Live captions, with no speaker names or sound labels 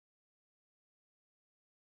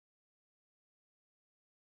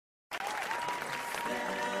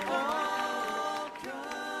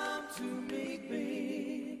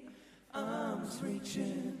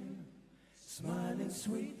reaching, smiling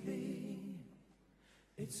sweetly.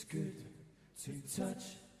 It's good to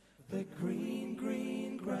touch the green,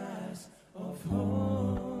 green grass of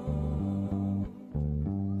home.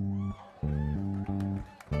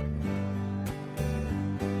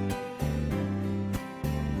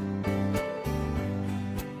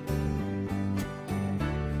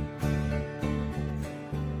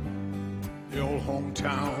 The old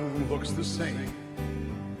hometown looks the same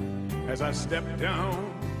as I step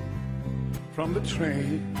down from the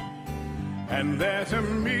train, and there to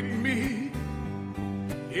meet me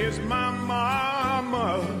is my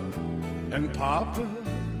mama and papa.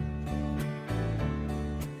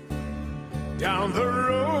 Down the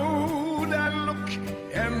road I look,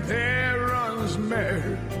 and there runs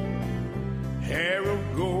Mary, hair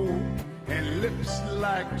of gold and lips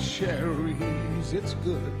like cherries. It's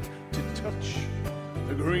good to touch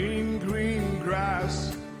the green, green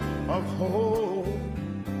grass of home.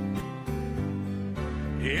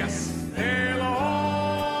 Yes, they'll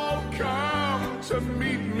all come to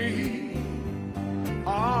meet me,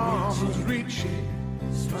 arms reaching,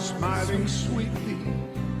 smiling sweetly.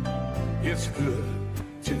 It's good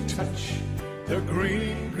to touch the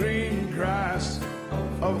green, green grass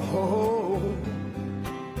of home.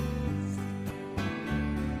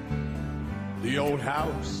 The old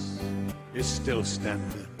house is still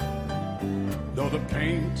standing, though the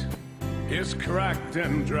paint is cracked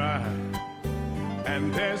and dry.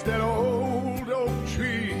 And there's that old oak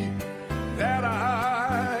tree that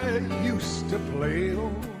I used to play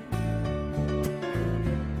on.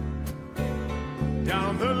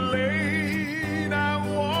 Down the lane I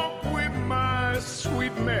walk with my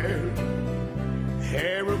sweet Mary,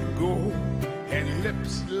 hair of gold and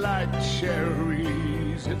lips like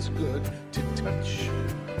cherries. It's good to touch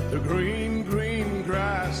the green, green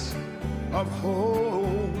grass of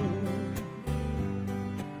home.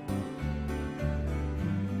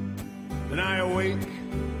 Then I awake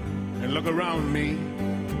and look around me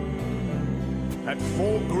at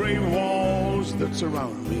 4 gray walls that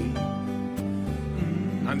surround me.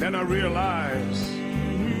 And then I realize,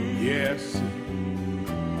 yes,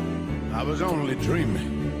 I was only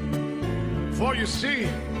dreaming. For you see,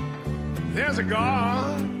 there's a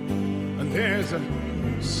God and there's a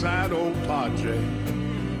sad old padre.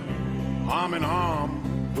 Arm in arm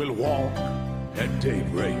we'll walk at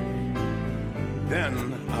daybreak.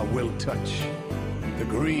 Then I will touch the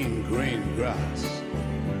green, green grass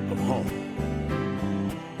of home.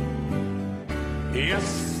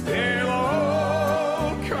 Yes, they'll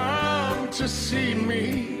all come to see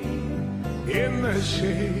me in the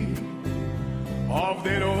shade of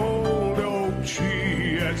that old oak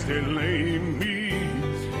tree as they lay me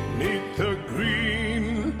 'neath the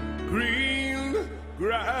green, green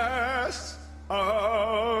grass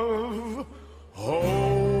of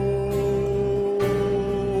home.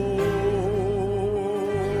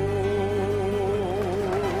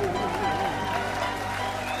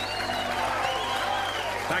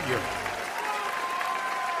 Thank you.